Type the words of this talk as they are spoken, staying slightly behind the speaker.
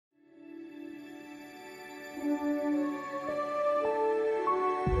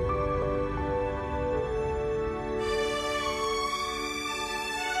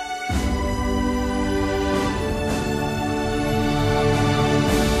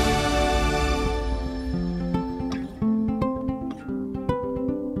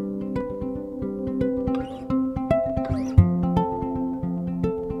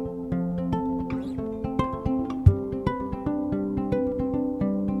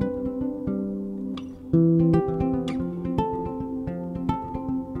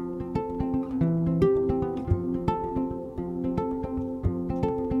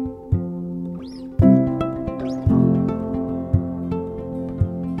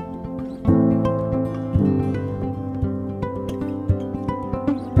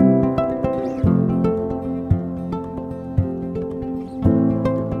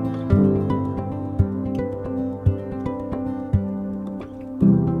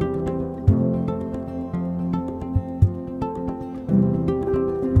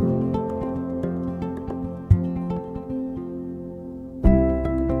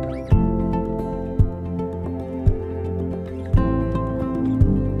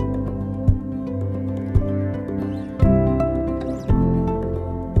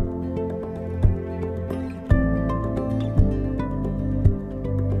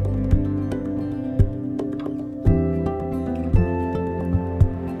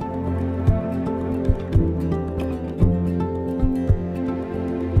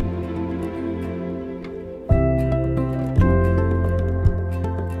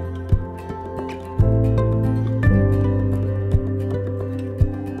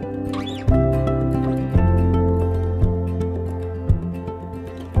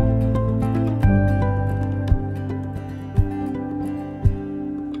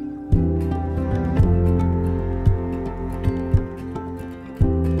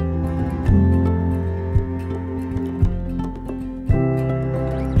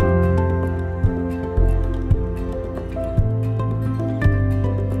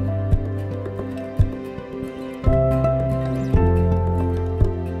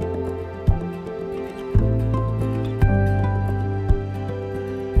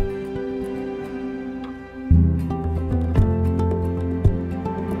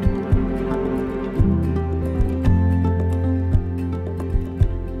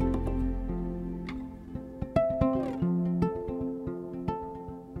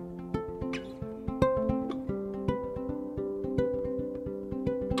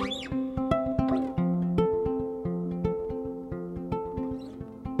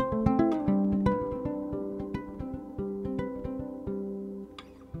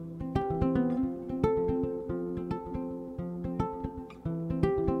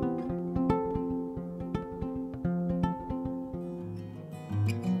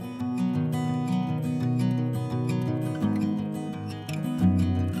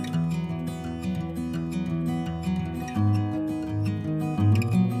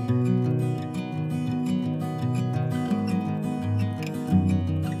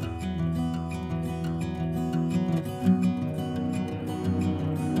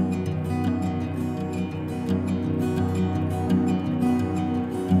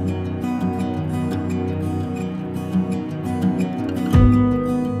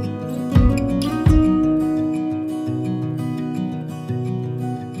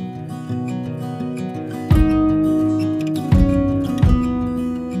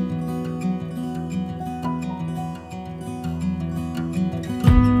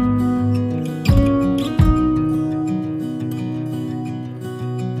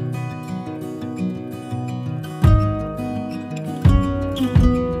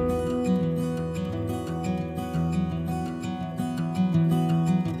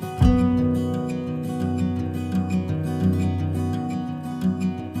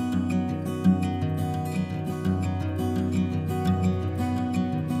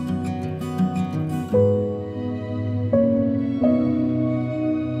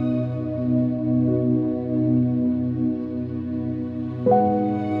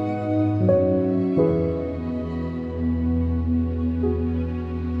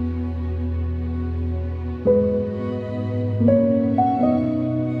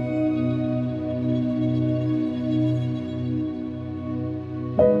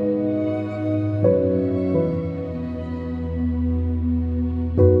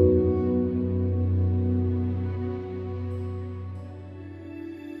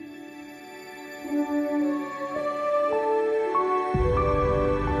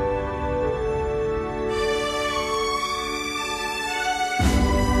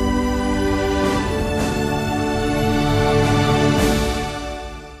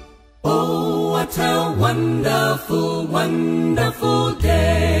what a wonderful, wonderful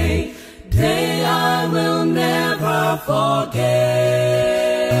day, day I will never forget.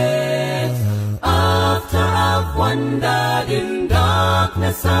 After I've wandered in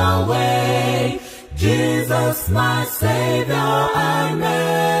darkness away, Jesus, my Savior, I met.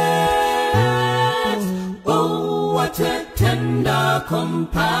 Oh, what a tender,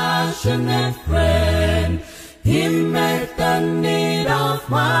 compassionate friend. He met the need of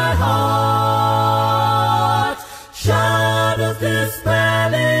my heart. Shadows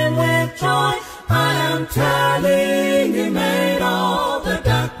dispelling with joy, I am telling He made all the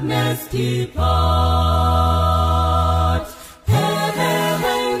darkness depart.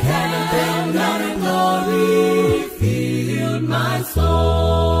 Heaven, heaven, and glory filled my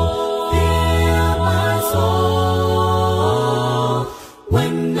soul, filled my soul.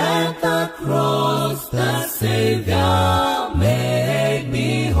 When at the cross the Savior made me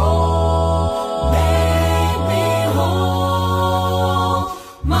whole, made me whole.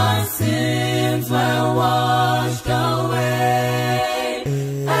 My sins were washed away,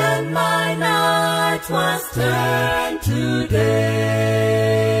 and my night was turned to day.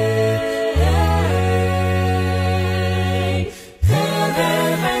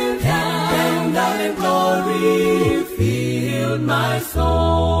 Heaven, heaven, and glory filled my soul.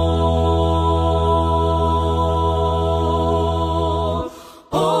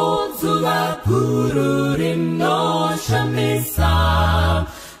 Oh, sulla pururin no shamisa,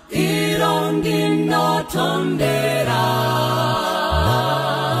 iron no tondera,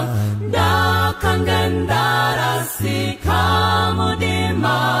 da kangandara si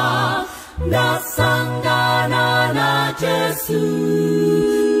kamudima, da sangana na Jesu,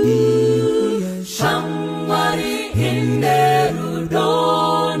 shamwari hinderu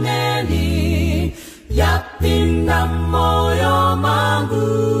doneni, yapinda moyo mangu,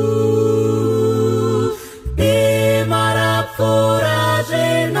 bimara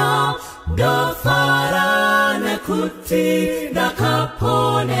furajino, do farane kuti da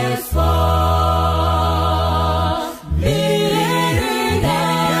kaponeswa. Milele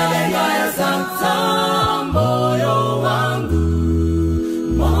santa moyo wangu,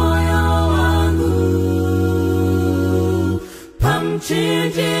 moyo wangu.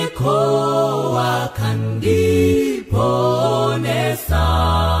 Pamchinjiko wakandi ponesa,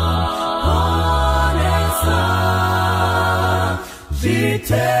 ponesa.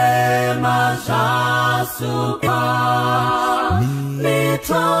 Jitema jasuka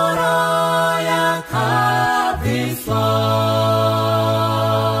mitoro ya kabiswa.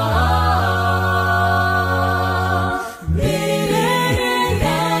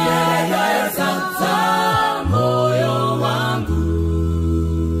 Milele santa moyo wangu.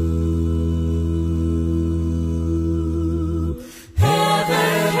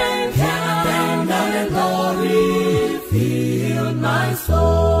 Heaven, heaven, and glory filled my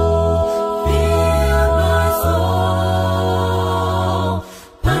soul, filled my soul.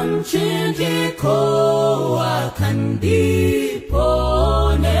 Pamchinjiko wakandi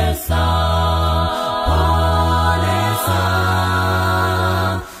ponesa, ponesa.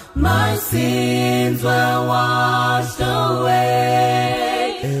 My sins were washed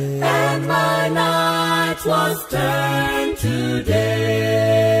away, and my night was turned to day.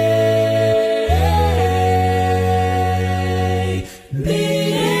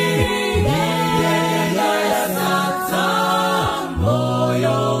 Milele santa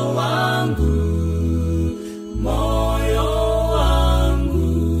moyo wangu, moyo wangu.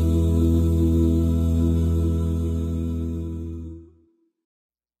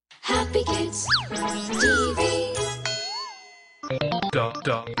 Happy Kids TV.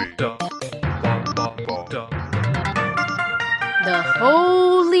 The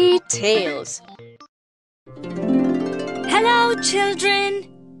Holy Tales. Hello, children.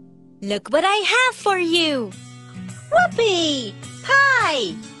 Look what I have for you. Whoopee!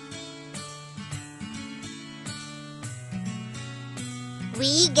 Pie!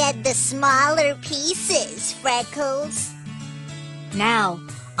 We get the smaller pieces, Freckles. Now,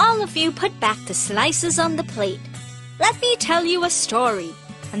 all of you put back the slices on the plate. Let me tell you a story,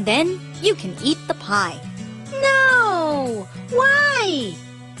 and then you can eat the pie. No! Why?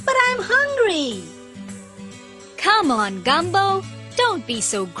 But I'm hungry. Come on, Gumbo. Don't be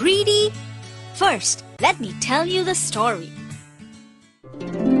so greedy. First, let me tell you the story.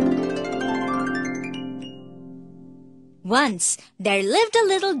 Once, there lived a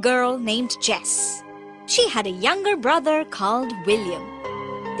little girl named Jess. She had a younger brother called William.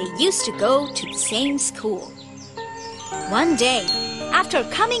 They used to go to the same school. One day, after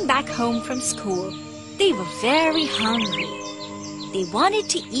coming back home from school, they were very hungry. They wanted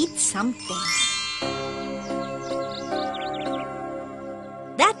to eat something.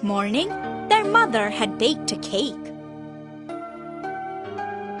 That morning, their mother had baked a cake.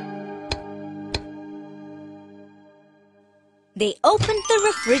 They opened the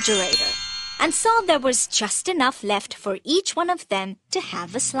refrigerator and saw there was just enough left for each one of them to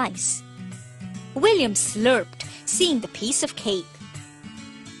have a slice. William slurped, seeing the piece of cake.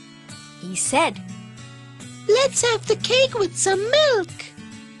 He said, Let's have the cake with some milk.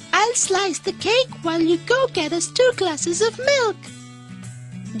 I'll slice the cake while you go get us 2 glasses of milk.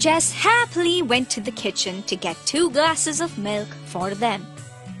 Jess happily went to the kitchen to get 2 glasses of milk for them.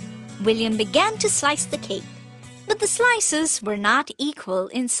 William began to slice the cake, but the slices were not equal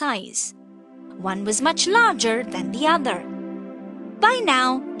in size. One was much larger than the other. By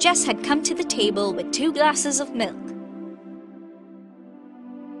now, Jess had come to the table with 2 glasses of milk.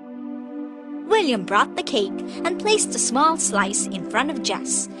 William brought the cake and placed a small slice in front of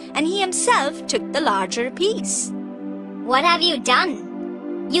Jess, and he himself took the larger piece. What have you done?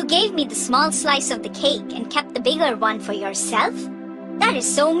 You gave me the small slice of the cake and kept the bigger one for yourself? That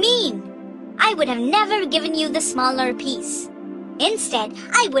is so mean. I would have never given you the smaller piece. Instead,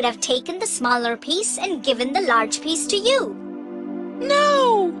 I would have taken the smaller piece and given the large piece to you.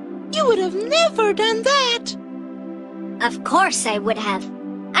 No, you would have never done that. Of course I would have.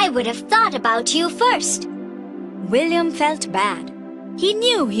 I would have thought about you first. William felt bad. He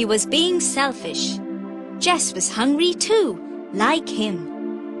knew he was being selfish. Jess was hungry too, like him.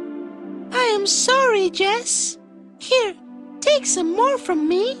 I am sorry, Jess. Here, take some more from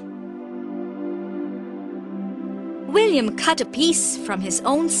me. William cut a piece from his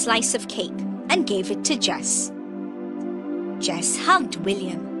own slice of cake and gave it to Jess. Jess hugged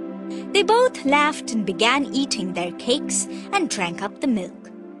William. They both laughed and began eating their cakes and drank up the milk.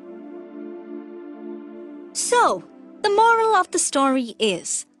 So, the moral of the story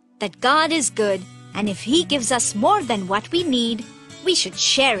is that God is good, and if He gives us more than what we need, we should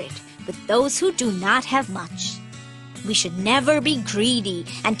share it with those who do not have much. We should never be greedy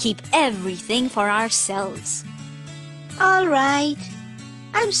and keep everything for ourselves. All right.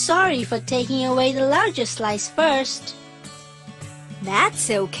 I'm sorry for taking away the larger slice first. That's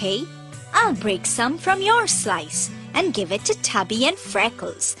okay. I'll break some from your slice and give it to Tubby and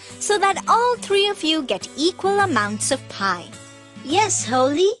Freckles so that all 3 of you get equal amounts of pie. Yes,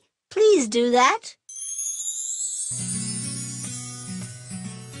 Holy. Please do that.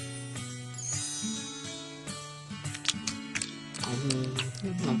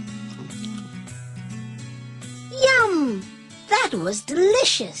 Yum! That was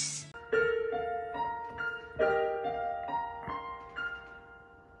delicious.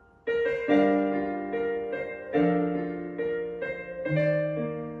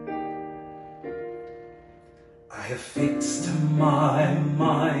 I have fixed my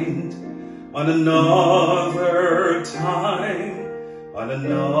mind on another time, on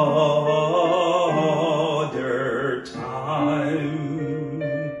another time.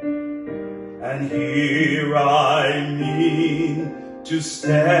 And here I mean to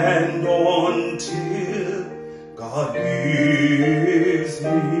stand until God gives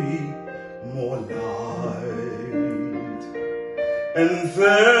me more light. And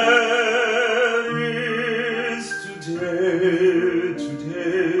there is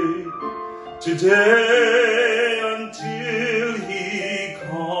today until He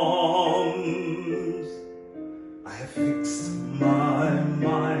comes. I have fixed my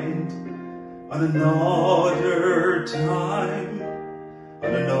mind on another time,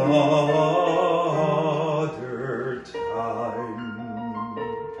 on another time.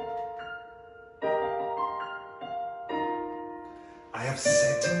 I have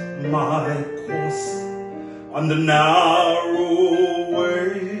set my course on the narrow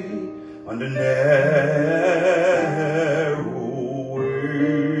way, on the narrow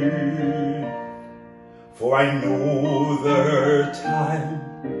way. For I know the time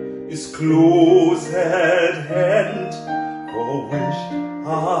is close at hand, for which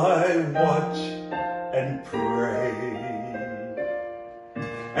I watch and pray.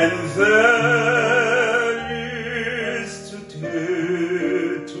 And there is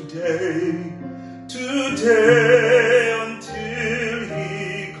today until He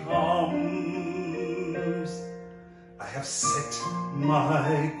comes. I have set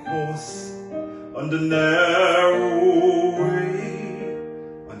my course on the narrow way,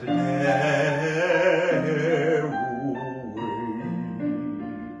 on the narrow way.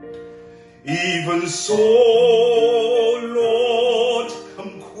 Even so, Lord,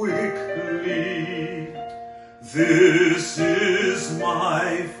 come quickly. This is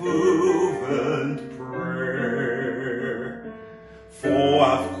my fervent prayer, for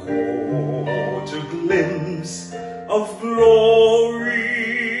I've caught a glimpse of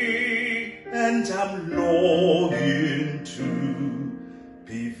glory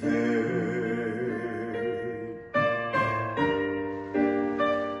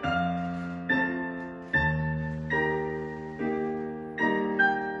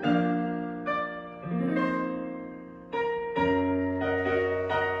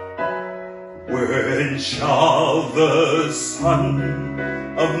shall the Son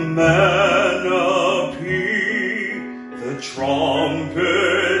of Man appear, the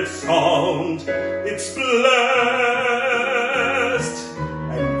trumpet sound, it's blessed,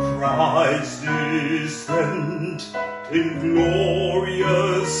 and Christ descend in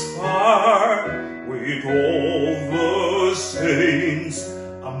glorious fire, with all the saints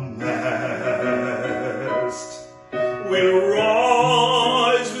amassed. We'll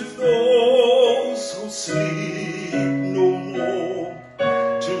rise with those who sleep no more,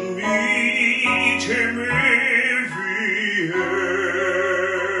 to meet him in the air.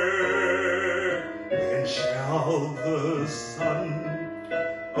 Then shall the Son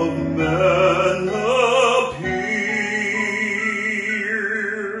of Man appear,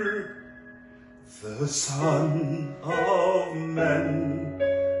 the Son of Man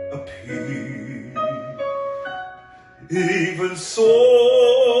appear. Even so,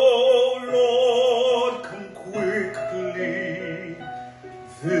 Lord, come quickly.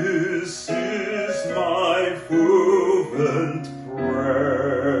 This is my fervent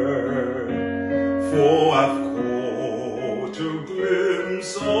prayer, for I've caught a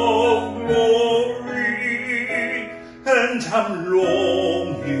glimpse of glory, and I'm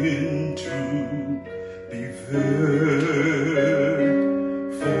longing to be there.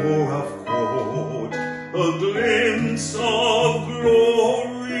 For I've caught a glimpse of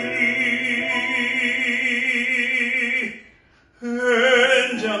glory,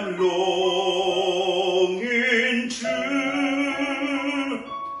 and I'm longing to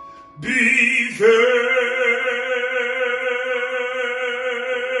be there.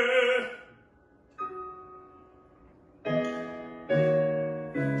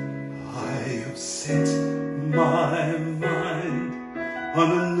 I have set my mind on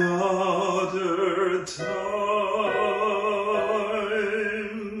another time,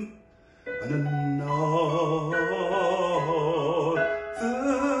 on another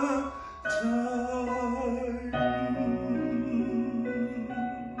time.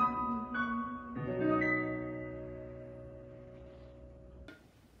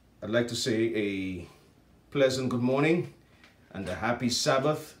 I'd like to say a pleasant good morning and a happy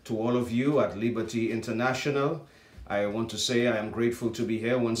Sabbath to all of you at Liberty International. I want to say I am grateful to be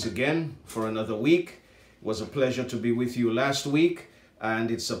here once again for another week. It was a pleasure to be with you last week,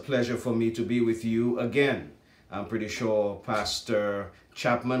 and it's a pleasure for me to be with you again. I'm pretty sure Pastor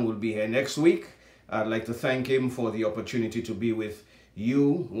Chapman will be here next week. I'd like to thank him for the opportunity to be with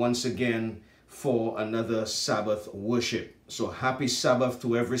you once again for another Sabbath worship. So happy Sabbath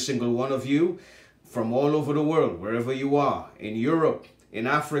to every single one of you from all over the world, wherever you are, in Europe, in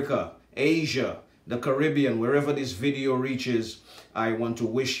Africa, Asia, the Caribbean, wherever this video reaches. I want to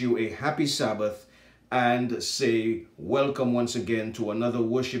wish you a happy Sabbath and say welcome once again to another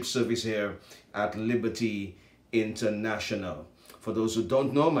worship service here at Liberty International. For those who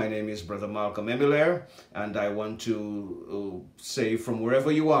don't know, my name is Brother Malcolm Emilaire, and I want to say from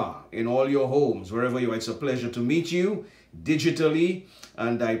wherever you are, in all your homes, wherever you are, it's a pleasure to meet you digitally,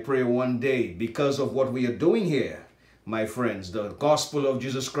 and I pray one day, because of what we are doing here, my friends, the gospel of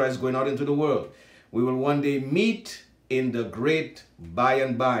Jesus Christ going out into the world, we will one day meet in the great by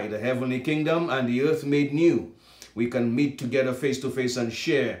and by, the heavenly kingdom and the earth made new. We can meet together face to face and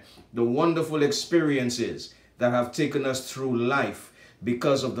share the wonderful experiences that have taken us through life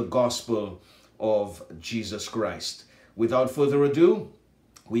because of the gospel of Jesus Christ. Without further ado,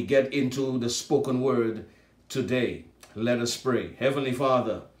 we get into the spoken word today. Let us pray. Heavenly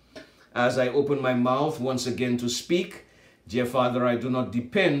Father, as I open my mouth once again to speak, dear Father, I do not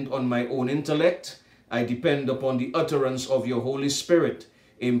depend on my own intellect. I depend upon the utterance of your Holy Spirit.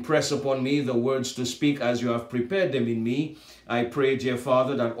 Impress upon me the words to speak as you have prepared them in me. I pray, dear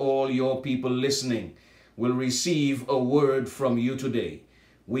Father, that all your people listening will receive a word from you today.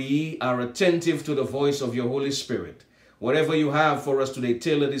 We are attentive to the voice of your Holy Spirit. Whatever you have for us today,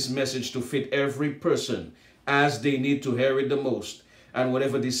 tailor this message to fit every person as they need to hear it the most. And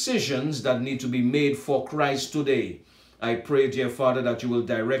whatever decisions that need to be made for Christ today, I pray, dear Father, that you will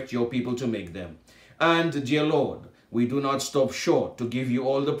direct your people to make them. And, dear Lord, we do not stop short to give you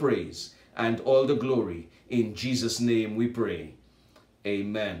all the praise and all the glory. In Jesus' name we pray.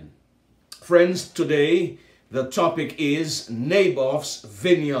 Amen. Friends, today the topic is Naboth's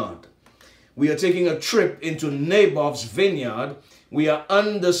Vineyard. We are taking a trip into Naboth's vineyard. We are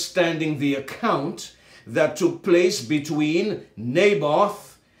understanding the account that took place between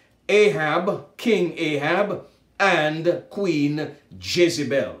Naboth, Ahab, King Ahab, and Queen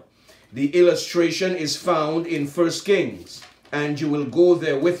Jezebel. The illustration is found in 1 Kings, and you will go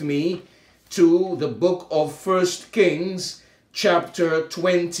there with me to the book of 1 Kings, chapter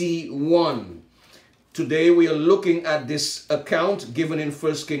 21. Today we are looking at this account given in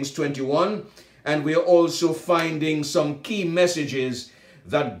 1 Kings 21, and we are also finding some key messages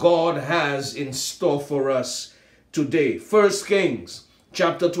that God has in store for us today. 1 Kings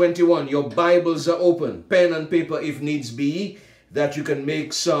chapter 21. Your Bibles are open, pen and paper if needs be, that you can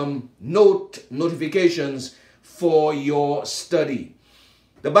make some notifications for your study.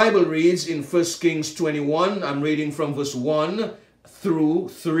 The Bible reads in 1 Kings 21, I'm reading from verse 1 through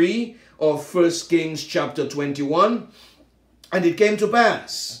 3 of 1 Kings chapter 21. And it came to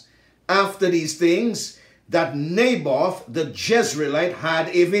pass after these things that Naboth the Jezreelite had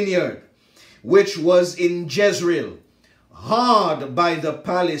a vineyard, which was in Jezreel, hard by the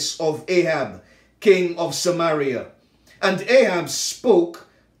palace of Ahab, king of Samaria. And Ahab spoke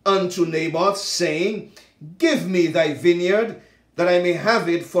unto Naboth, saying, Give me thy vineyard, that I may have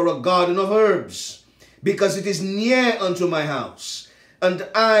it for a garden of herbs, because it is near unto my house, and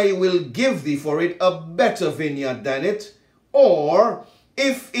I will give thee for it a better vineyard than it. Or,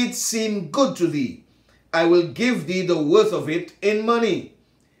 if it seem good to thee, I will give thee the worth of it in money.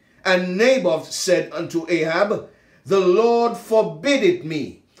 And Naboth said unto Ahab, The Lord forbid it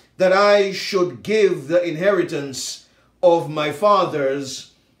me, that I should give the inheritance of my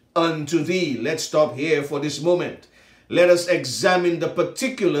fathers unto thee. Let's stop here for this moment. Let us examine the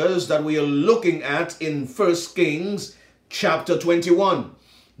particulars that we are looking at in 1 Kings chapter 21.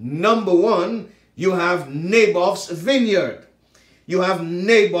 Number one, you have Naboth's vineyard. You have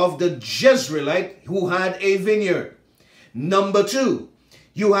Naboth the Jezreelite who had a vineyard. Number two,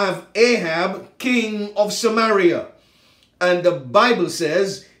 you have Ahab, king of Samaria. And the Bible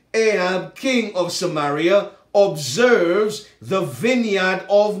says Ahab, king of Samaria, observes the vineyard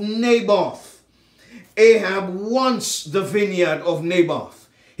of Naboth. Ahab wants the vineyard of Naboth.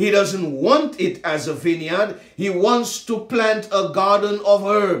 He doesn't want it as a vineyard. He wants to plant a garden of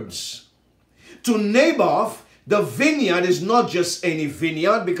herbs. To Naboth, the vineyard is not just any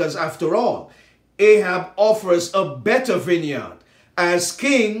vineyard, because after all, Ahab offers a better vineyard. As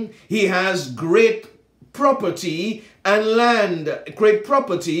king, he has great property and land, great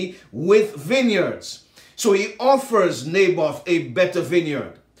property with vineyards. So he offers Naboth a better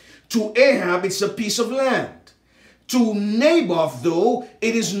vineyard. To Ahab, it's a piece of land. To Naboth, though,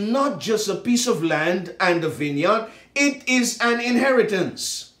 it is not just a piece of land and a vineyard, it is an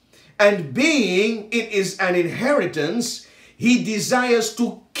inheritance. And being it is an inheritance, he desires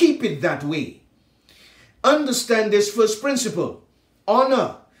to keep it that way. Understand this first principle.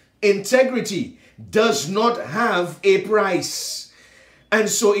 Honor, integrity does not have a price. And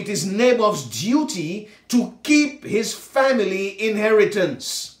so it is Naboth's duty to keep his family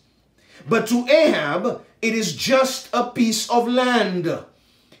inheritance. But to Ahab, it is just a piece of land.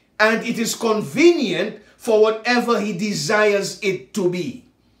 And it is convenient for whatever he desires it to be.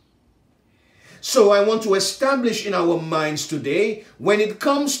 So I want to establish in our minds today, when it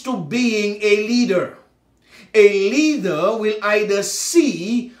comes to being a leader will either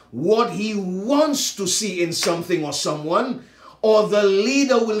see what he wants to see in something or someone, or the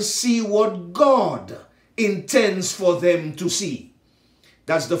leader will see what God intends for them to see.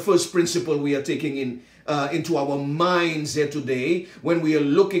 That's the first principle we are taking into our minds here today when we are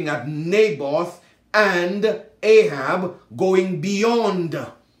looking at Naboth and Ahab going beyond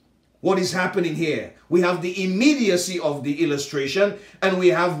what is happening here. We have the immediacy of the illustration, and we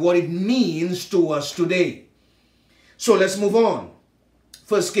have what it means to us today. So let's move on.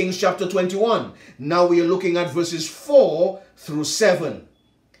 1 Kings chapter 21. Now we are looking at verses 4 through 7.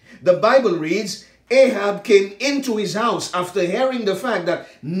 The Bible reads, Ahab came into his house after hearing the fact that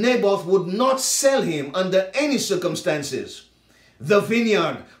Naboth would not sell him under any circumstances the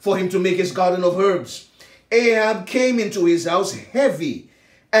vineyard for him to make his garden of herbs. Ahab came into his house heavy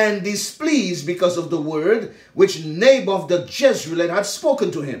and displeased because of the word which Naboth the Jezreelite had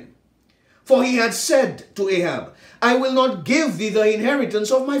spoken to him. For he had said to Ahab, I will not give thee the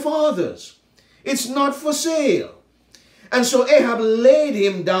inheritance of my fathers. It's not for sale. And so Ahab laid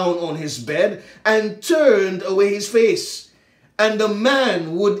him down on his bed and turned away his face. And the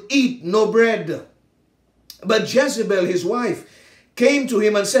man would eat no bread. But Jezebel, his wife, came to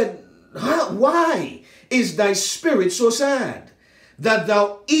him and said, Why is thy spirit so sad, that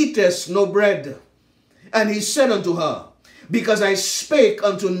thou eatest no bread? And he said unto her, Because I spake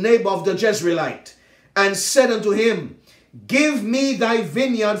unto Naboth the Jezreelite, and said unto him, Give me thy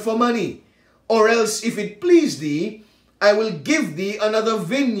vineyard for money, or else if it please thee, I will give thee another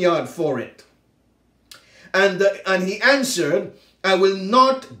vineyard for it. And he answered, I will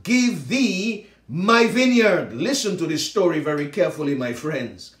not give thee my vineyard. Listen to this story very carefully, my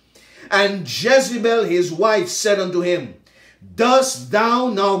friends. And Jezebel his wife said unto him, Dost thou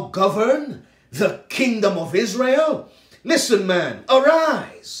now govern the kingdom of Israel? Listen, man,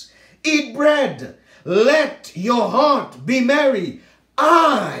 arise, eat bread, let your heart be merry.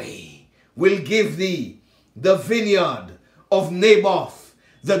 I will give thee the vineyard of Naboth,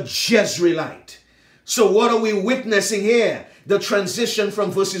 the Jezreelite. So what are we witnessing here? The transition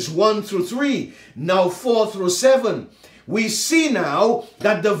from verses 1 through 3, now 4 through 7. We see now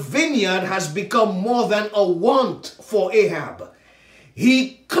that the vineyard has become more than a want for Ahab.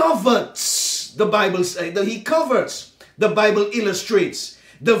 He covets, the Bible says, he covets, the Bible illustrates,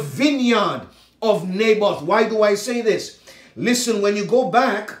 the vineyard of Naboth. Why do I say this? Listen, when you go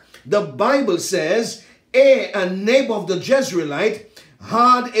back, the Bible says, and Naboth the Jezreelite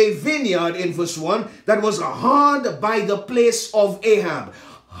had a vineyard in verse 1 that was hard by the place of Ahab.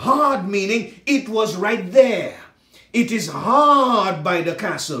 Hard meaning it was right there. It is hard by the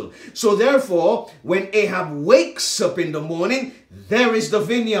castle. So therefore, when Ahab wakes up in the morning, there is the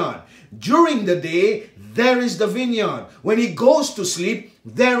vineyard. During the day, there is the vineyard. When he goes to sleep,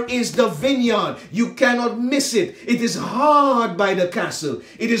 there is the vineyard. You cannot miss it. It is hard by the castle.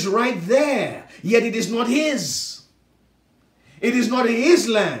 It is right there, yet it is not his. It is not his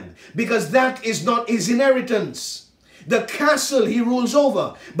land, because that is not his inheritance. The castle he rules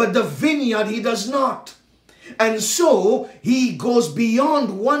over, but the vineyard he does not. And so he goes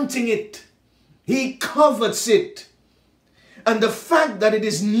beyond wanting it. He covets it. And the fact that it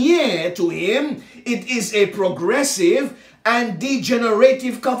is near to him, it is a progressive and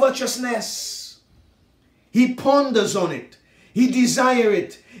degenerative covetousness. He ponders on it. He desires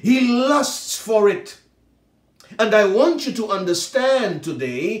it. He lusts for it. And I want you to understand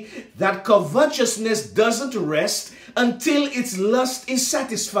today that covetousness doesn't rest until its lust is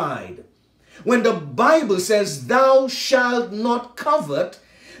satisfied. When the Bible says, thou shalt not covet,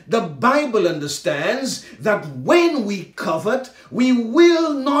 the Bible understands that when we covet, we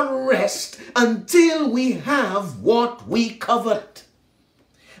will not rest until we have what we covet.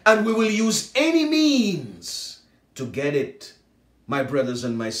 And we will use any means to get it, my brothers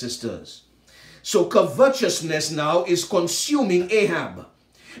and my sisters. So covetousness now is consuming Ahab.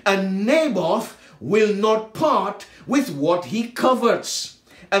 And Naboth will not part with what he covets.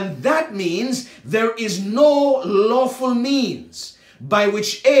 And that means there is no lawful means by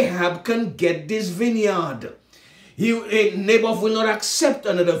which Ahab can get this vineyard. Naboth will not accept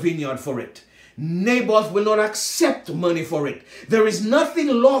another vineyard for it. Naboth will not accept money for it. There is nothing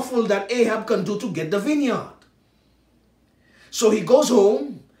lawful that Ahab can do to get the vineyard. So he goes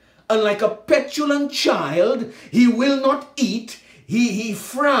home. And like a petulant child, he will not eat. He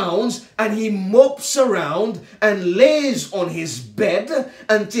frowns and he mopes around and lays on his bed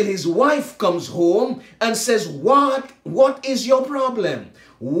until his wife comes home and says, What is your problem?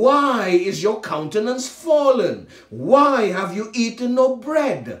 Why is your countenance fallen? Why have you eaten no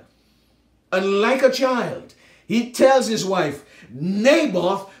bread? And like a child, he tells his wife,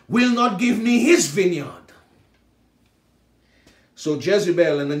 Naboth will not give me his vineyard. So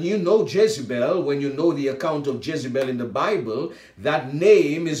Jezebel, and then you know Jezebel, when you know the account of Jezebel in the Bible, that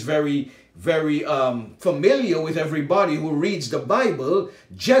name is very, very familiar with everybody who reads the Bible.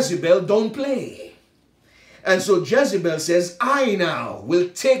 Jezebel don't play. And so Jezebel says, I now will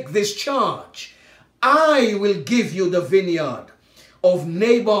take this charge. I will give you the vineyard of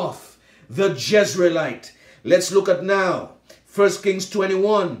Naboth, the Jezreelite. Let's look at now 1 Kings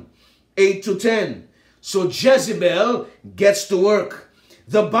 21, 8 to 10. So Jezebel gets to work.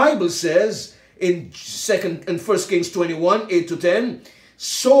 The Bible says in 1 Kings 21, 8 to 10,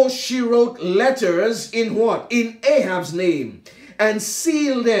 so she wrote letters in what? In Ahab's name, and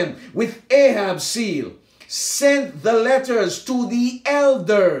sealed them with Ahab's seal. Sent the letters to the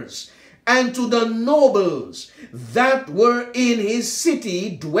elders and to the nobles that were in his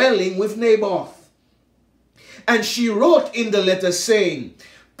city dwelling with Naboth. And she wrote in the letter saying,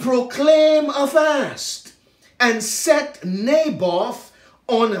 proclaim a fast and set Naboth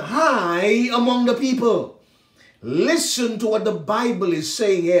on high among the people. Listen to what the Bible is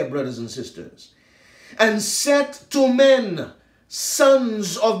saying here, brothers and sisters. And set two men,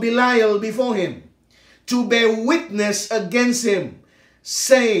 sons of Belial, before him, to bear witness against him,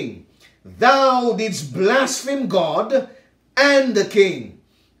 saying, thou didst blaspheme God and the king,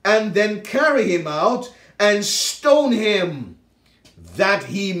 and then carry him out and stone him, that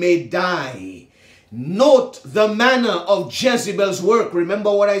he may die. Note the manner of Jezebel's work.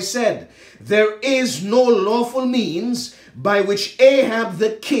 Remember what I said. There is no lawful means by which Ahab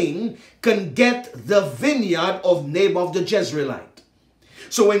the king can get the vineyard of Naboth the Jezreelite.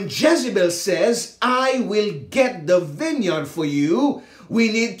 So when Jezebel says, I will get the vineyard for you,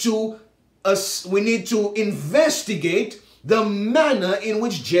 we need to investigate the manner in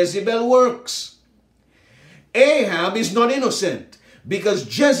which Jezebel works. Ahab is not innocent because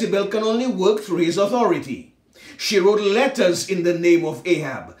Jezebel can only work through his authority. She wrote letters in the name of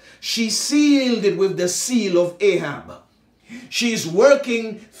Ahab. She sealed it with the seal of Ahab. She's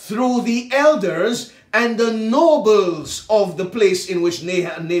working through the elders and the nobles of the place in which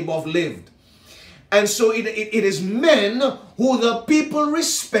Naboth lived. And so it is men who the people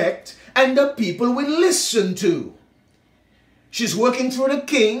respect and the people will listen to. She's working through the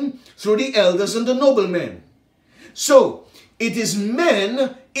king, through the elders and the noblemen. So it is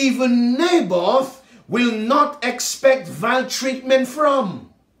men even Naboth will not expect vile treatment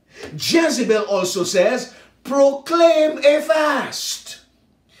from. Jezebel also says, proclaim a fast.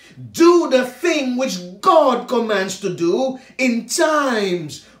 Do the thing which God commands to do in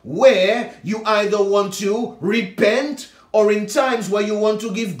times where you either want to repent, or in times where you want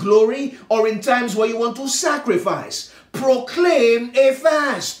to give glory, or in times where you want to sacrifice. Proclaim a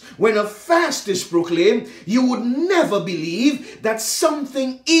fast. When a fast is proclaimed, you would never believe that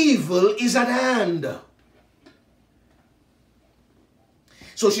something evil is at hand.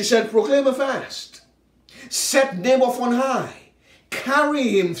 So she said, proclaim a fast. Set Naboth on high.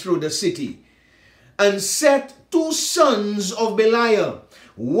 Carry him through the city. And set 2 sons of Belial.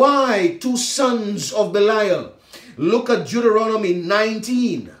 Why 2 sons of Belial? Look at Deuteronomy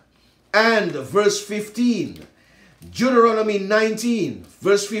 19 and verse 15. Deuteronomy 19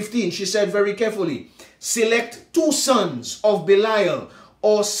 verse 15. She said very carefully, select 2 sons of Belial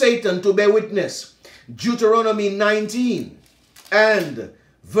or Satan to bear witness. Deuteronomy 19 and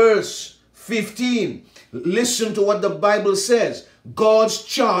verse 15. Listen to what the Bible says. God's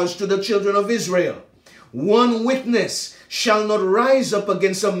charge to the children of Israel. 1 witness shall not rise up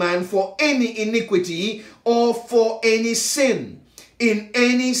against a man for any iniquity or for any sin, in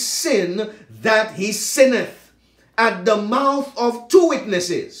any sin that he sinneth. At the mouth of 2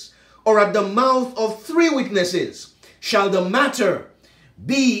 witnesses, or at the mouth of 3 witnesses, shall the matter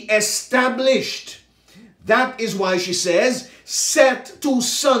be established. That is why she says, set 2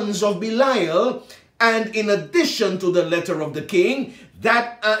 sons of Belial, and in addition to the letter of the king,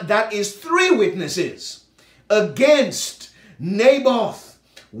 that is 3 witnesses against Naboth.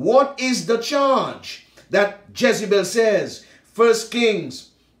 What is the charge that Jezebel says? 1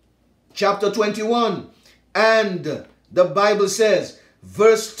 Kings chapter 21, and the Bible says,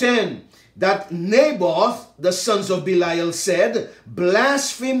 verse 10, that Naboth, the sons of Belial, said,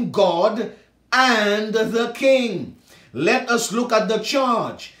 blaspheme God and the king. Let us look at the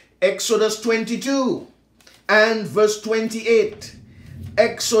charge. Exodus 22 and verse 28.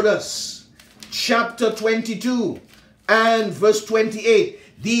 Exodus chapter 22 and verse 28.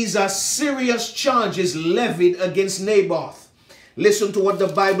 These are serious charges levied against Naboth. Listen to what the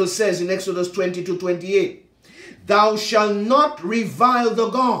Bible says in Exodus 22:28. Thou shalt not revile the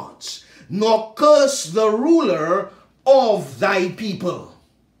gods, nor curse the ruler of thy people.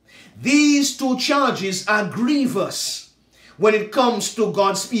 These 2 charges are grievous when it comes to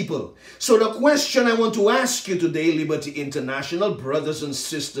God's people. So the question I want to ask you today, Liberty International, brothers and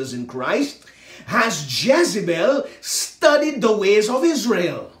sisters in Christ, has Jezebel studied the ways of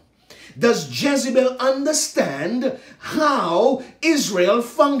Israel? Does Jezebel understand how Israel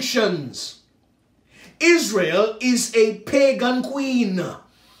functions? Israel is a pagan queen.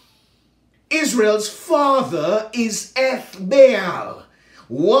 Israel's father is Baal,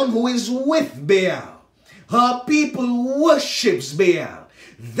 one who is with Baal. Her people worships Baal.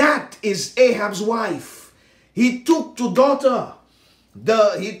 That is Ahab's wife. He took to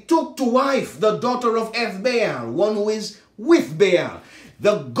wife the daughter of Baal, one who is with Baal,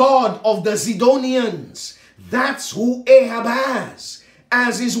 the god of the Zidonians. That's who Ahab has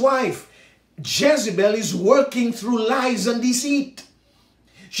as his wife. Jezebel is working through lies and deceit.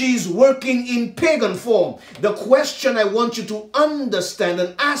 She's working in pagan form. The question I want you to understand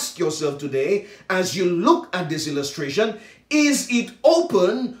and ask yourself today as you look at this illustration, is it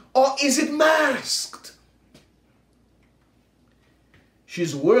open or is it masked?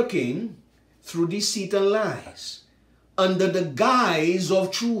 She's working through deceit and lies under the guise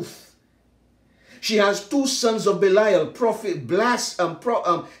of truth. She has 2 sons of Belial, prophet,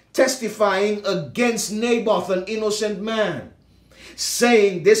 testifying against Naboth, an innocent man,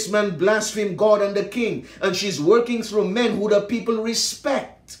 saying this man blasphemed God and the king. And she's working through men who the people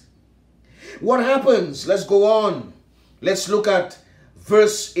respect. What happens? Let's go on. Let's look at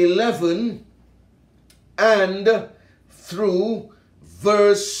verse 11 and through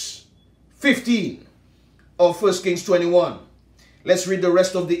verse 15 of 1 Kings 21. Let's read the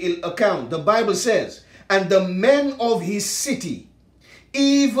rest of the account. The Bible says, and the men of his city,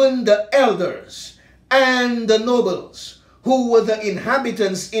 even the elders and the nobles who were the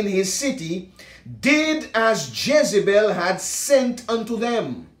inhabitants in his city, did as Jezebel had sent unto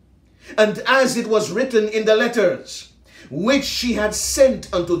them, and as it was written in the letters which she had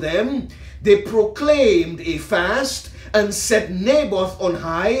sent unto them. They proclaimed a fast, and set Naboth on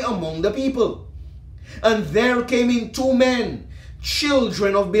high among the people. And there came in 2 men,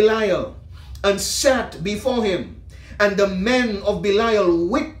 children of Belial, and sat before him. And the men of Belial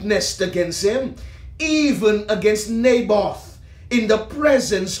witnessed against him, even against Naboth, in the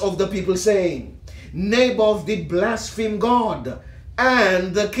presence of the people, saying, Naboth did blaspheme God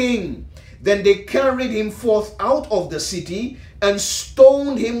and the king. Then they carried him forth out of the city, and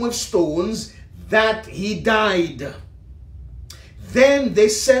stoned him with stones, that he died. Then they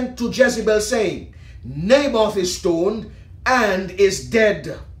sent to Jezebel, saying, Naboth is stoned and is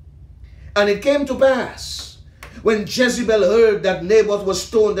dead. And it came to pass, when Jezebel heard that Naboth was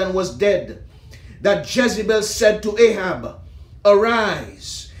stoned and was dead, that Jezebel said to Ahab,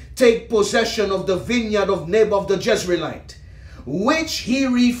 Arise, take possession of the vineyard of Naboth the Jezreelite, which he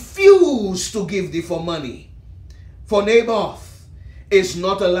refused to give thee for money. For Naboth is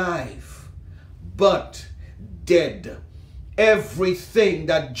not alive, but dead. Everything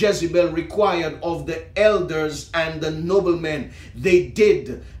that Jezebel required of the elders and the noblemen, they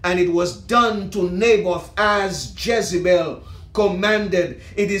did, and it was done to Naboth as Jezebel commanded.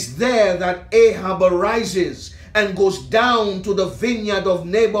 It is there that Ahab arises and goes down to the vineyard of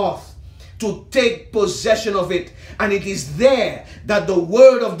Naboth to take possession of it. And it is there that the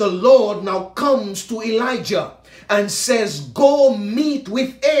word of the Lord now comes to Elijah and says, Go meet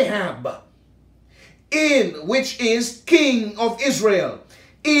with Ahab, which is king of Israel,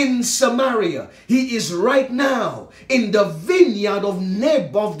 in Samaria. He is right now in the vineyard of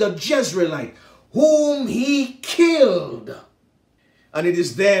Naboth the Jezreelite, whom he killed. And it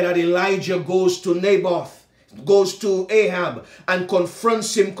is there that Elijah goes to Ahab and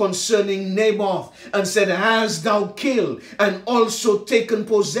confronts him concerning Naboth, and said, Hast thou killed and also taken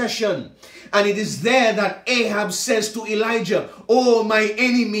possession? And it is there that Ahab says to Elijah, Oh, my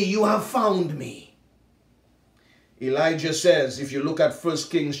enemy, you have found me. Elijah says, if you look at 1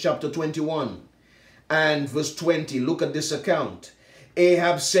 Kings chapter 21 and verse 20, look at this account.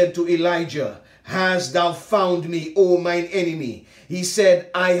 Ahab said to Elijah, Hast thou found me, O mine enemy? He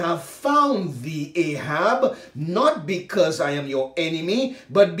said, I have found thee, Ahab, not because I am your enemy,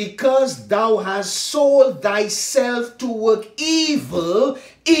 but because thou hast sold thyself to work evil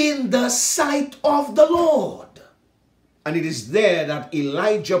in the sight of the Lord. And it is there that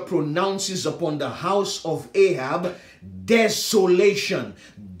Elijah pronounces upon the house of Ahab desolation.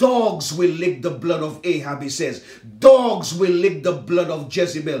 Dogs will lick the blood of Ahab, he says. Dogs will lick the blood of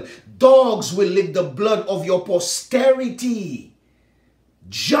Jezebel. Dogs will lick the blood of your posterity.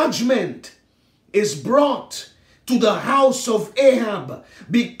 Judgment is brought to the house of Ahab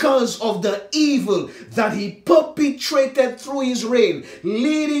because of the evil that he perpetrated through his reign,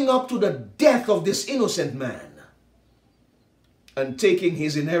 leading up to the death of this innocent man and taking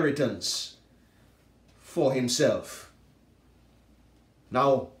his inheritance for himself.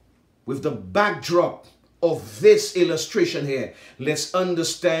 Now, with the backdrop of this illustration here, let's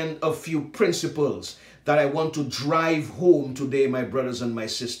understand a few principles that I want to drive home today, my brothers and my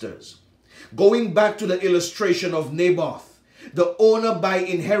sisters. Going back to the illustration of Naboth, the owner by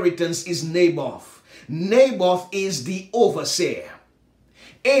inheritance is Naboth. Naboth is the overseer.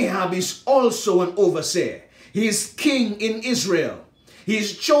 Ahab is also an overseer. He is king in Israel. He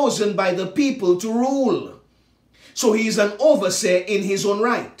is chosen by the people to rule. So he is an overseer in his own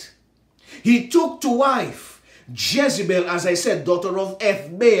right. He took to wife Jezebel, as I said, daughter of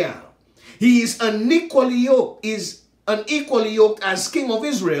Ethbaal. He is unequally yoked as king of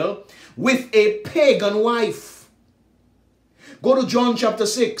Israel with a pagan wife. Go to John chapter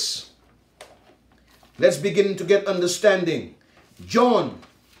 6. Let's begin to get understanding. John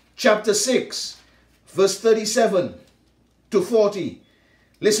chapter 6, verse 37 to 40.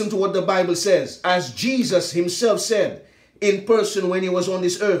 Listen to what the Bible says. As Jesus himself said in person when he was on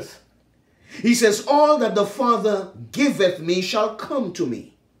this earth. He says, All that the Father giveth me shall come to me.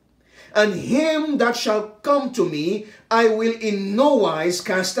 And him that shall come to me, I will in no wise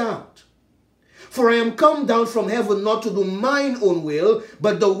cast out. For I am come down from heaven not to do mine own will,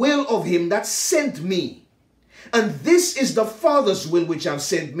 but the will of him that sent me. And this is the Father's will which hath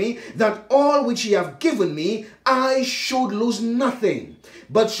sent me, that all which he hath given me, I should lose nothing,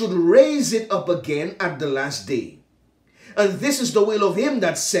 but should raise it up again at the last day. And this is the will of him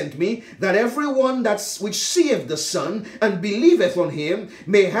that sent me, that everyone which seeth the Son and believeth on him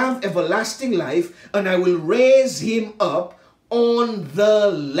may have everlasting life, and I will raise him up on the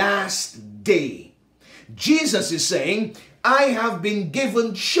last day. Jesus is saying, I have been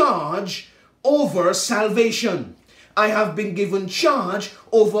given charge over salvation. I have been given charge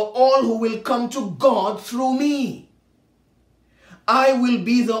over all who will come to God through me. I will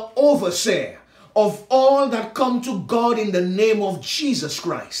be the overseer of all that come to God in the name of Jesus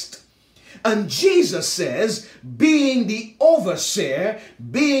Christ. And Jesus says, being the overseer,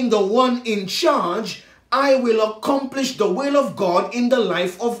 being the one in charge, I will accomplish the will of God in the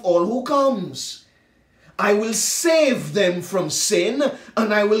life of all who comes. I will save them from sin,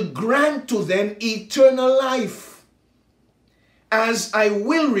 and I will grant to them eternal life, as I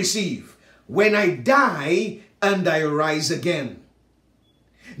will receive when I die and I rise again.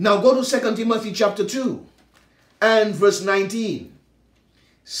 Now go to 2 Timothy chapter 2 and verse 19.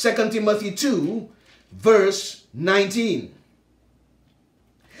 2 Timothy 2 verse 19.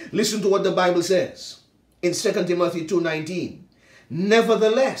 Listen to what the Bible says in 2 Timothy 2:19.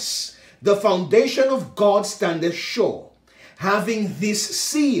 Nevertheless, the foundation of God standeth sure, having this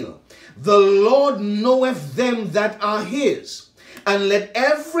seal, the Lord knoweth them that are his. And let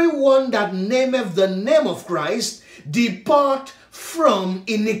every one that nameth the name of Christ depart from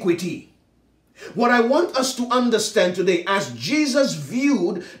iniquity. What I want us to understand today, as Jesus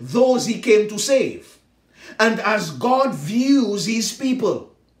viewed those he came to save, and as God views his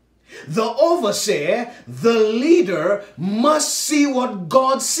people, the overseer, the leader, must see what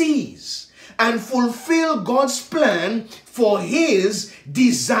God sees and fulfill God's plan for his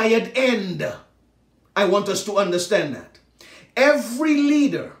desired end. I want us to understand that. Every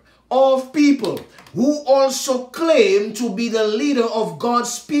leader of people who also claim to be the leader of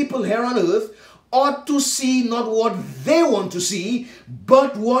God's people here on earth ought to see not what they want to see,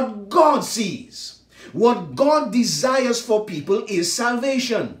 but what God sees. What God desires for people is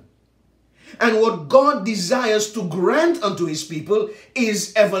salvation. And what God desires to grant unto his people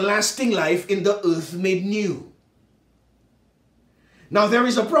is everlasting life in the earth made new. Now there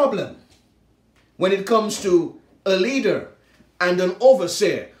is a problem when it comes to a leader and an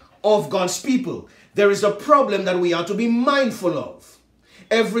overseer of God's people. There is a problem that we are to be mindful of.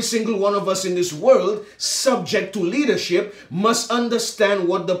 Every single one of us in this world, subject to leadership, must understand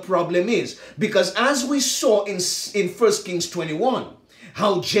what the problem is. Because as we saw in 1 Kings 21,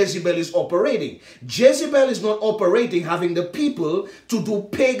 how Jezebel is operating. Jezebel is not operating having the people to do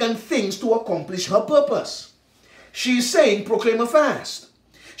pagan things to accomplish her purpose. She is saying, proclaim a fast.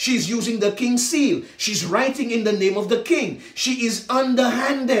 She's using the king's seal. She's writing in the name of the king. She is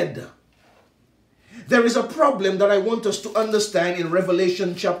underhanded. There is a problem that I want us to understand in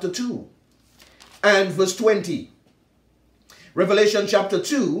Revelation chapter 2 and verse 20. Revelation chapter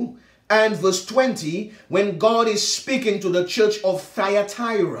 2 and verse 20, when God is speaking to the church of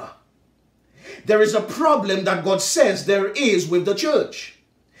Thyatira. There is a problem that God says there is with the church.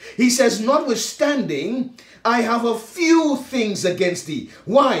 He says, notwithstanding, I have a few things against thee.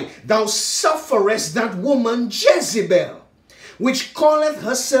 Why? Thou sufferest that woman Jezebel, which calleth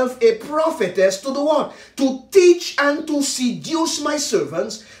herself a prophetess, to do what? To teach and to seduce my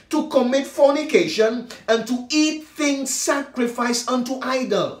servants to commit fornication and to eat things sacrificed unto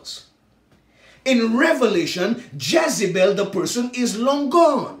idols. In Revelation, Jezebel, the person, is long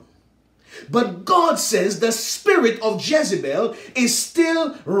gone. But God says the spirit of Jezebel is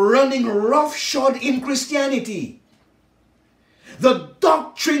still running roughshod in Christianity. The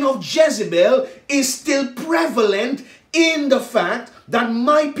doctrine of Jezebel is still prevalent in the fact that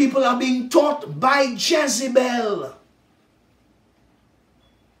my people are being taught by Jezebel.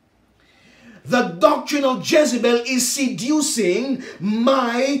 The doctrine of Jezebel is seducing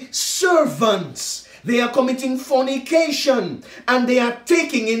my servants. They are committing fornication and they are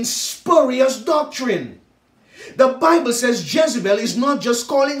taking in spurious doctrine. The Bible says Jezebel is not just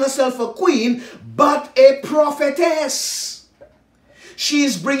calling herself a queen, but a prophetess. She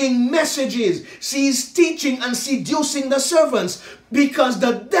is bringing messages. She is teaching and seducing the servants, because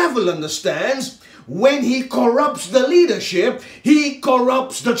the devil understands when he corrupts the leadership, he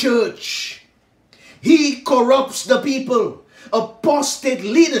corrupts the church. He corrupts the people. Apostate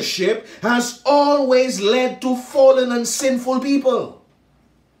leadership has always led to fallen and sinful people.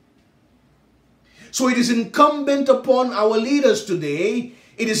 So it is incumbent upon our leaders today,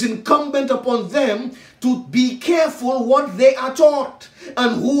 it is incumbent upon them to be careful what they are taught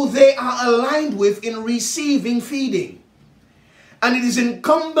and who they are aligned with in receiving feeding. And it is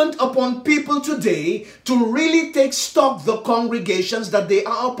incumbent upon people today to really take stock the congregations that they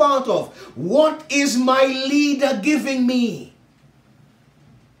are a part of. What is my leader giving me?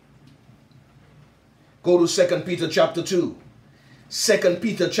 Go to 2 Peter chapter 2. 2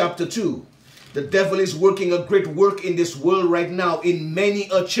 Peter chapter 2. The devil is working a great work in this world right now in many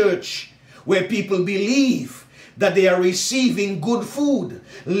a church where people believe that they are receiving good food.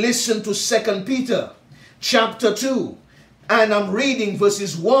 Listen to 2 Peter chapter 2, and I'm reading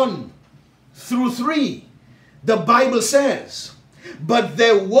verses 1 through 3. The Bible says, "But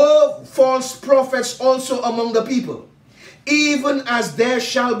there were false prophets also among the people, even as there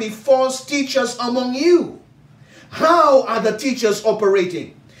shall be false teachers among you." How are the teachers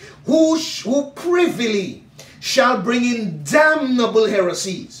operating? Who privily shall bring in damnable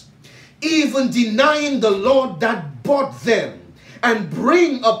heresies, even denying the Lord that bought them, and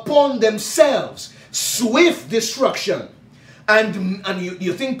bring upon themselves swift destruction. And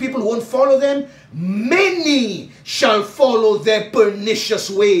you think people won't follow them? Many shall follow their pernicious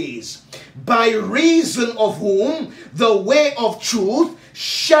ways, by reason of whom the way of truth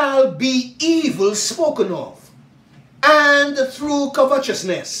shall be evil spoken of. And through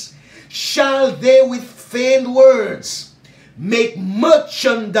covetousness shall they with feigned words make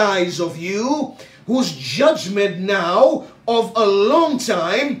merchandise of you, whose judgment now of a long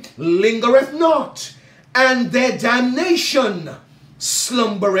time lingereth not, and their damnation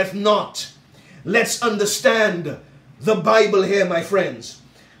slumbereth not. Let's understand the Bible here, my friends.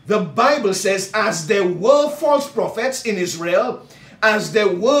 The Bible says, as there were false prophets in Israel, as there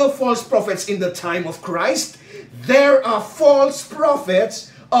were false prophets in the time of Christ, there are false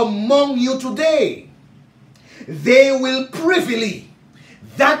prophets among you today. They will privily.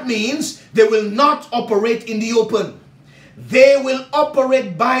 That means they will not operate in the open. They will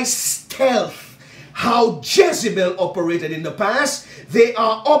operate by stealth. How Jezebel operated in the past, they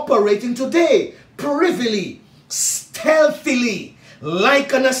are operating today privily, stealthily,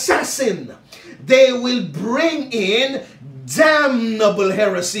 like an assassin. They will bring in damnable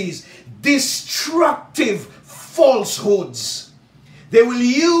heresies, destructive falsehoods. They will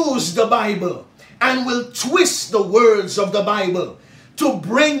use the Bible and will twist the words of the Bible to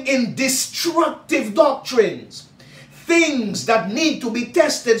bring in destructive doctrines, things that need to be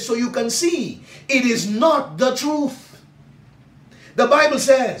tested so you can see it is not the truth. The Bible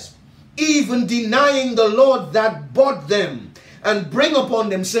says, even denying the Lord that bought them, and bring upon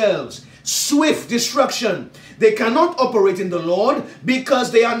themselves swift destruction. They cannot operate in the Lord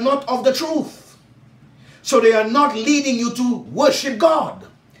because they are not of the truth. So they are not leading you to worship God.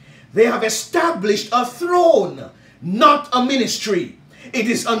 They have established a throne, not a ministry. It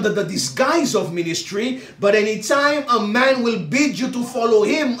is under the disguise of ministry, but anytime a man will bid you to follow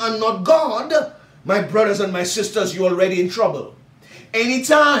him and not God, my brothers and my sisters, you're already in trouble.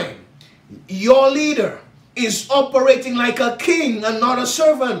 Anytime your leader is operating like a king and not a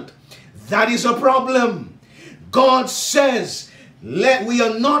servant, that is a problem. God says, we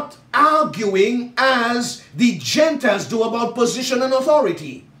are not arguing as the Gentiles do about position and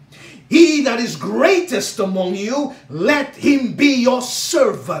authority. He that is greatest among you, let him be your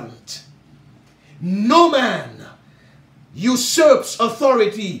servant. No man usurps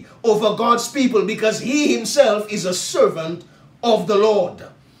authority over God's people because he himself is a servant of the Lord.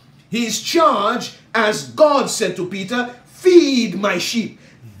 He is charged, as God said to Peter, feed my sheep.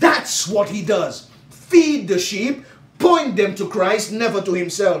 That's what he does. Feed the sheep, point them to Christ, never to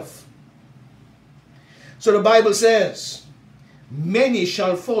himself. So the Bible says, many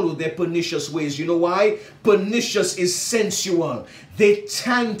shall follow their pernicious ways. You know why? Pernicious is sensual. They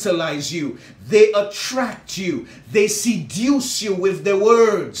tantalize you. They attract you. They seduce you with their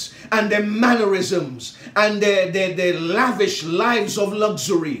words and their mannerisms and their lavish lives of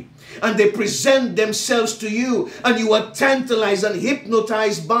luxury. And they present themselves to you, and you are tantalized and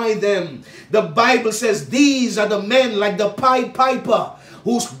hypnotized by them. The Bible says these are the men like the Pied Piper,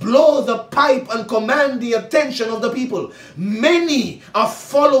 who blow the pipe and command the attention of the people. Many are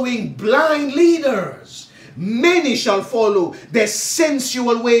following blind leaders. Many shall follow their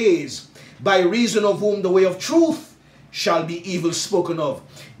sensual ways, by reason of whom the way of truth shall be evil spoken of.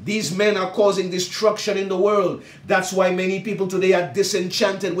 These men are causing destruction in the world. That's why many people today are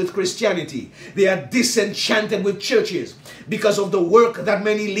disenchanted with Christianity. They are disenchanted with churches because of the work that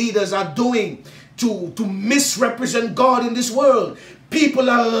many leaders are doing to misrepresent God in this world.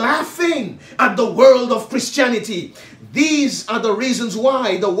 People are laughing at the world of Christianity. These are the reasons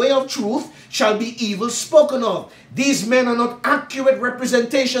why the way of truth shall be evil spoken of. These men are not accurate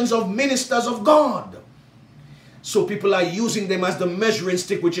representations of ministers of God. So people are using them as the measuring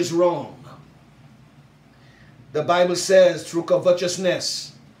stick, which is wrong. The Bible says through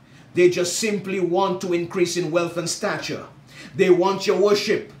covetousness, they just simply want to increase in wealth and stature. They want your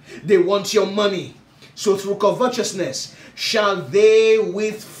worship. They want your money. So through covetousness shall they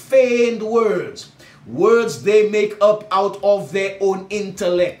with feigned words, words they make up out of their own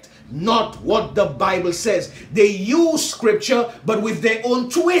intellect, not what the Bible says. They use scripture but with their own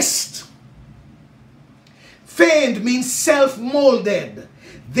twist. Feigned means self-molded.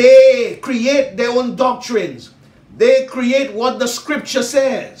 They create their own doctrines. They create what the scripture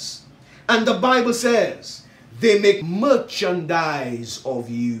says. And the Bible says they make merchandise of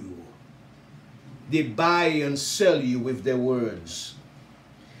you. They buy and sell you with their words.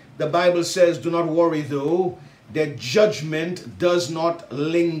 The Bible says, do not worry though, that judgment does not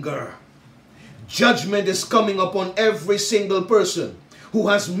linger. Judgment is coming upon every single person who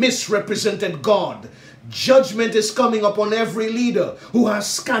has misrepresented God. Judgment is coming upon every leader who has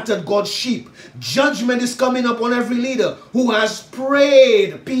scattered God's sheep. Judgment is coming upon every leader who has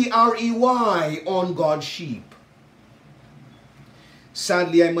preyed, P-R-E-Y, on God's sheep.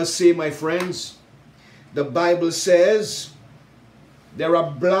 Sadly, I must say, my friends, the Bible says there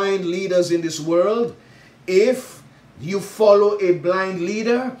are blind leaders in this world. If you follow a blind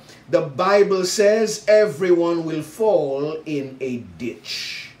leader, the Bible says everyone will fall in a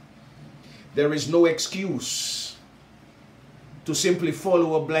ditch. There is no excuse to simply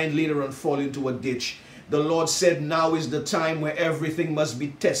follow a blind leader and fall into a ditch. The Lord said now is the time where everything must be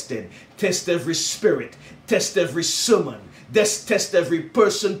tested. Test every spirit. Test every sermon. Test every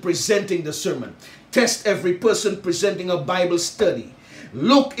person presenting the sermon. Test every person presenting a Bible study.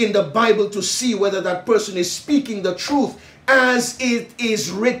 Look in the Bible to see whether that person is speaking the truth as it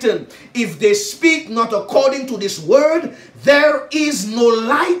is written. If they speak not according to this word, there is no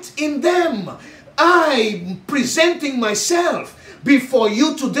light in them. I, presenting myself before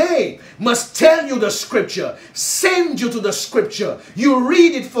you today, must tell you the scripture, send you to the scripture. You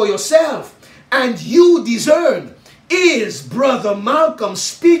read it for yourself, and you discern, is Brother Malcolm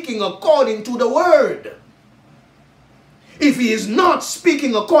speaking according to the word? If he is not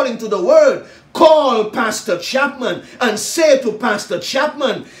speaking according to the word, call Pastor Chapman and say to Pastor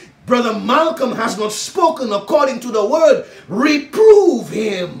Chapman, Brother Malcolm has not spoken according to the word. Reprove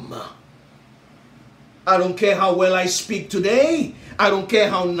him. I don't care how well I speak today. I don't care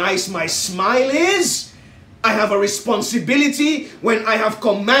how nice my smile is. I have a responsibility when I have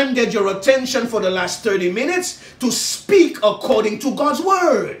commanded your attention for the last 30 minutes to speak according to God's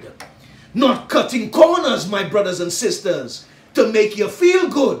word. Not cutting corners, my brothers and sisters, to make you feel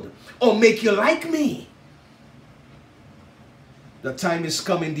good or make you like me. The time is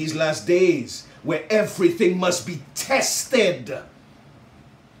coming these last days where everything must be tested.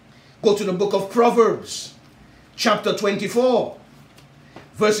 Go to the book of Proverbs, chapter 24,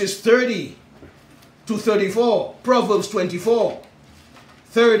 verses 30 to 34. Proverbs 24,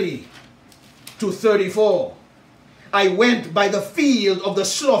 30 to 34. I went by the field of the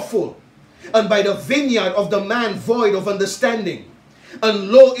slothful, and by the vineyard of the man void of understanding. And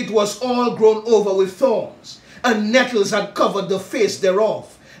lo, it was all grown over with thorns, and nettles had covered the face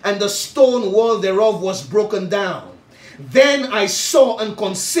thereof, and the stone wall thereof was broken down. Then I saw and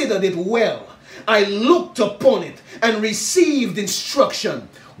considered it well. I looked upon it and received instruction.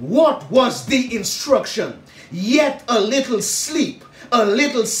 What was the instruction? Yet a little sleep, a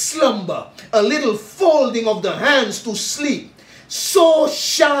little slumber, a little folding of the hands to sleep. So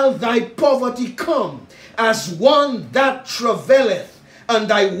shall thy poverty come as one that travaileth, and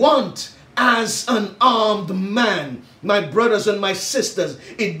thy want as an armed man. My brothers and my sisters,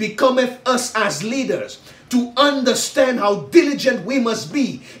 it becometh us as leaders to understand how diligent we must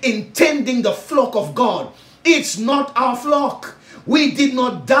be in tending the flock of God. It's not our flock. We did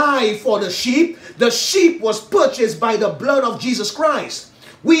not die for the sheep. The sheep was purchased by the blood of Jesus Christ.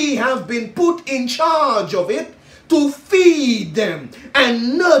 We have been put in charge of it to feed them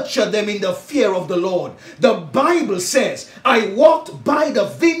and nurture them in the fear of the Lord. The Bible says, I walked by the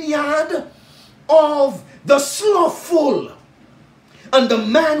vineyard of the slothful and the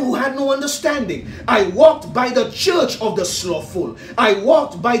man who had no understanding. I walked by the church of the slothful. I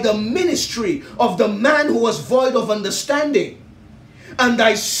walked by the ministry of the man who was void of understanding. And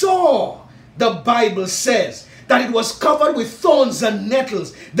I saw, the Bible says, that it was covered with thorns and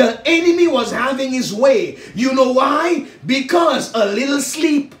nettles. The enemy was having his way. You know why? Because a little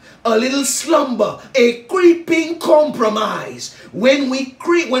sleep, a little slumber, a creeping compromise. When we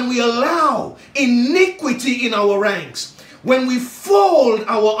allow iniquity in our ranks, when we fold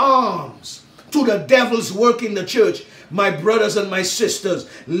our arms to the devil's work in the church, my brothers and my sisters,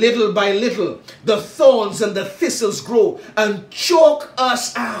 little by little, the thorns and the thistles grow and choke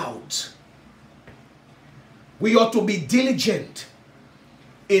us out. We ought to be diligent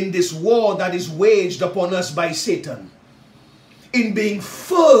in this war that is waged upon us by Satan, in being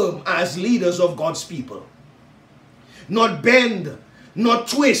firm as leaders of God's people. Not bend, not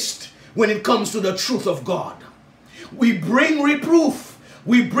twist when it comes to the truth of God. We bring reproof,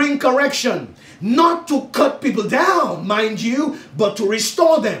 we bring correction, not to cut people down, mind you, but to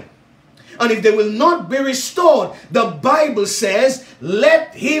restore them. And if they will not be restored, the Bible says,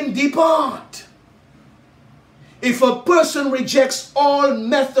 let him depart. If a person rejects all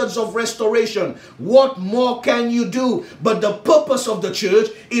methods of restoration, what more can you do? But the purpose of the church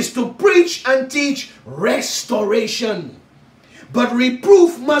is to preach and teach restoration. But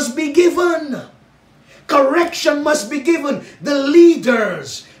reproof must be given. Correction must be given. The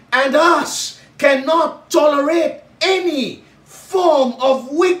leaders and us cannot tolerate any form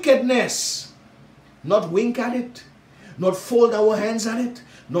of wickedness. Not wink at it, not fold our hands at it,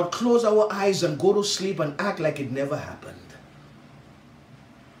 not close our eyes and go to sleep and act like it never happened.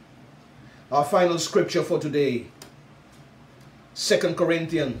 Our final scripture for today, 2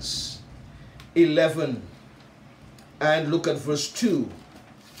 Corinthians 11, and look at verse 2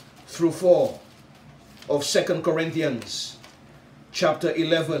 through 4 of 2 Corinthians chapter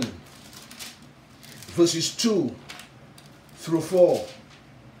 11, verses 2 through 4.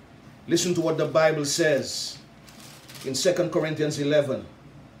 Listen to what the Bible says in 2 Corinthians 11.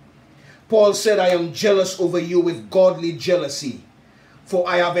 Paul said, I am jealous over you with godly jealousy, for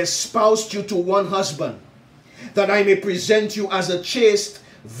I have espoused you to one husband, that I may present you as a chaste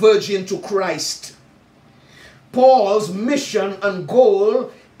virgin to Christ. Paul's mission and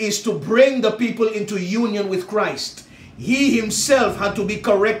goal is to bring the people into union with Christ. He himself had to be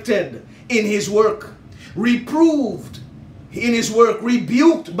corrected in his work, reproved in his work,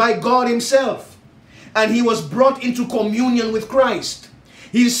 rebuked by God himself, and he was brought into communion with Christ.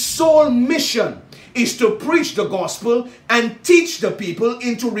 His sole mission is to preach the gospel and teach the people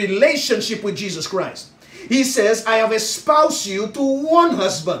into relationship with Jesus Christ. He says, I have espoused you to one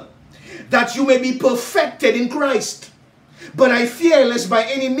husband, that you may be perfected in Christ. But I fear lest by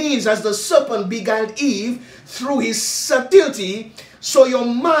any means, as the serpent beguiled Eve through his subtlety, so your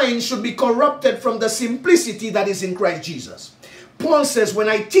mind should be corrupted from the simplicity that is in Christ Jesus. Paul says, when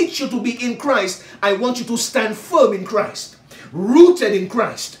I teach you to be in Christ, I want you to stand firm in Christ, rooted in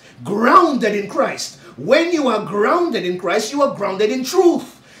Christ, grounded in Christ. When you are grounded in Christ, you are grounded in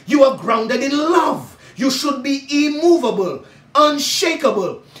truth. You are grounded in love. You should be immovable,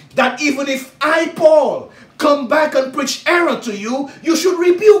 unshakable. That even if I, Paul, come back and preach error to you, you should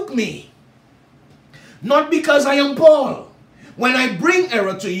rebuke me. Not because I am Paul. When I bring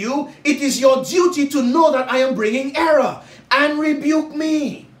error to you, it is your duty to know that I am bringing error and rebuke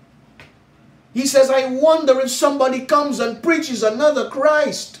me. He says, I wonder if somebody comes and preaches another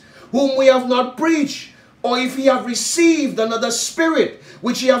Christ whom we have not preached, or if he have received another spirit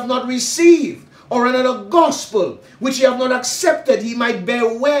which he have not received, or another gospel which he have not accepted, he might bear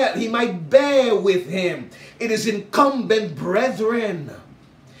with him. It is incumbent, brethren,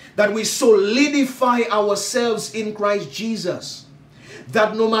 that we solidify ourselves in Christ Jesus,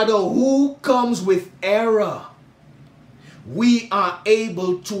 that no matter who comes with error, we are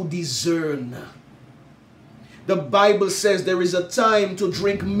able to discern. The Bible says there is a time to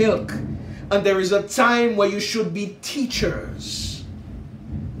drink milk, and there is a time where you should be teachers,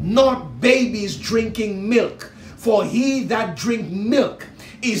 not babies drinking milk. For he that drink milk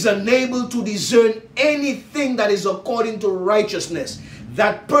is unable to discern anything that is according to righteousness.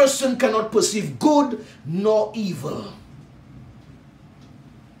 That person cannot perceive good nor evil.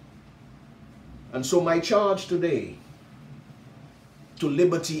 And so my charge today to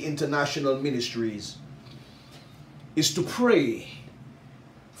Liberty International Ministries is to pray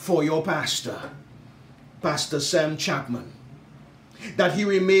for your pastor, Pastor Sam Chapman, that he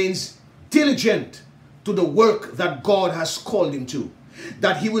remains diligent to the work that God has called him to,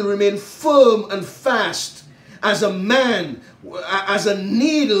 that he will remain firm and fast as a man, as a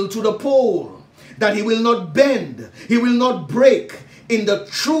needle to the pole, that he will not bend, he will not break in the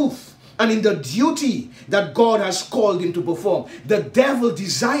truth and in the duty that God has called him to perform. The devil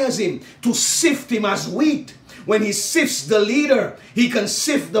desires him to sift him as wheat. When he sifts the leader, he can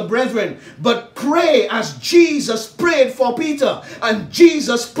sift the brethren. But pray as Jesus prayed for Peter, and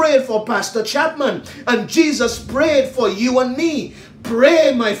Jesus prayed for Pastor Chapman, and Jesus prayed for you and me.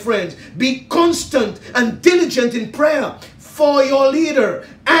 Pray, my friends. Be constant and diligent in prayer for your leader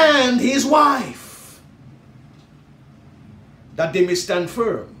and his wife, that they may stand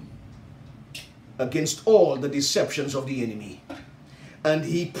firm against all the deceptions of the enemy. And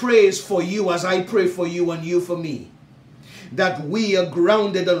he prays for you as I pray for you and you for me, that we are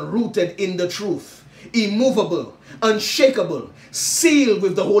grounded and rooted in the truth, immovable, unshakable, sealed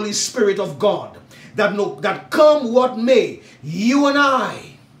with the Holy Spirit of God, that come what may, you and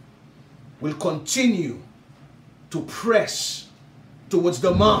I will continue to press towards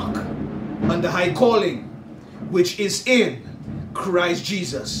the mark and the high calling which is in Christ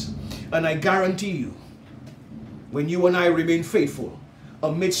Jesus. And I guarantee you, when you and I remain faithful,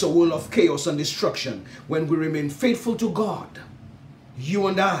 amidst a world of chaos and destruction, when we remain faithful to God, you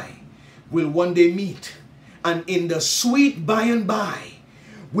and I will one day meet, and in the sweet by and by,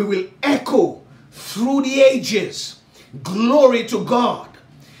 we will echo through the ages, glory to God,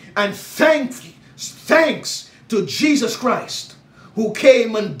 and thanks to Jesus Christ, who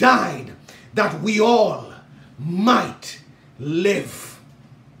came and died that we all might live.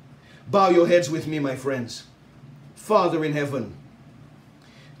 Bow your heads with me, my friends. Father in heaven,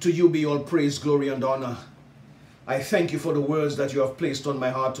 to you be all praise, glory, and honor. I thank you for the words that you have placed on my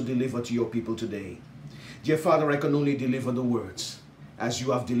heart to deliver to your people today. Dear Father, I can only deliver the words as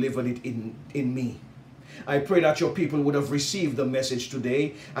you have delivered it in me. I pray that your people would have received the message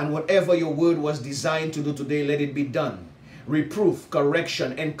today, and whatever your word was designed to do today, let it be done. Reproof,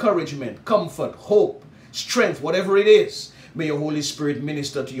 correction, encouragement, comfort, hope, strength, whatever it is, may your Holy Spirit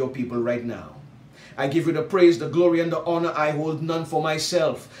minister to your people right now. I give you the praise, the glory, and the honor. I hold none for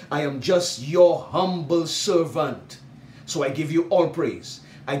myself. I am just your humble servant. So I give you all praise.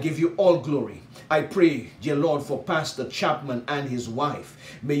 I give you all glory. I pray, dear Lord, for Pastor Chapman and his wife.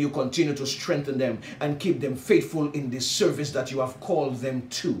 May you continue to strengthen them and keep them faithful in this service that you have called them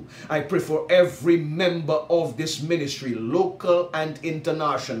to. I pray for every member of this ministry, local and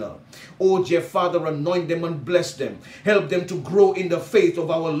international. Oh, dear Father, anoint them and bless them. Help them to grow in the faith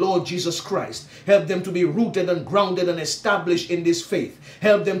of our Lord Jesus Christ. Help them to be rooted and grounded and established in this faith.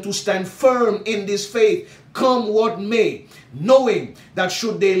 Help them to stand firm in this faith, come what may, knowing that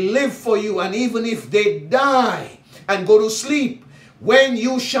should they live for you, and even if they die and go to sleep, when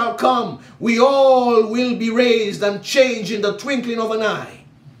you shall come, we all will be raised and changed in the twinkling of an eye,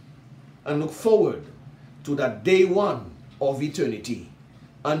 and look forward to that day one of eternity.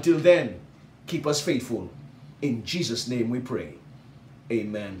 Until then, keep us faithful. In Jesus' name we pray.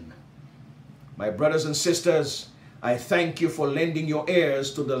 Amen. My brothers and sisters, I thank you for lending your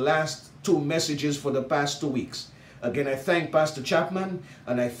ears to the last two messages for the past 2 weeks. Again, I thank Pastor Chapman,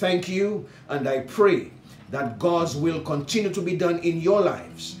 and I thank you, and I pray that God's will continue to be done in your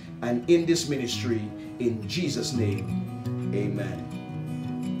lives and in this ministry. In Jesus' name, amen.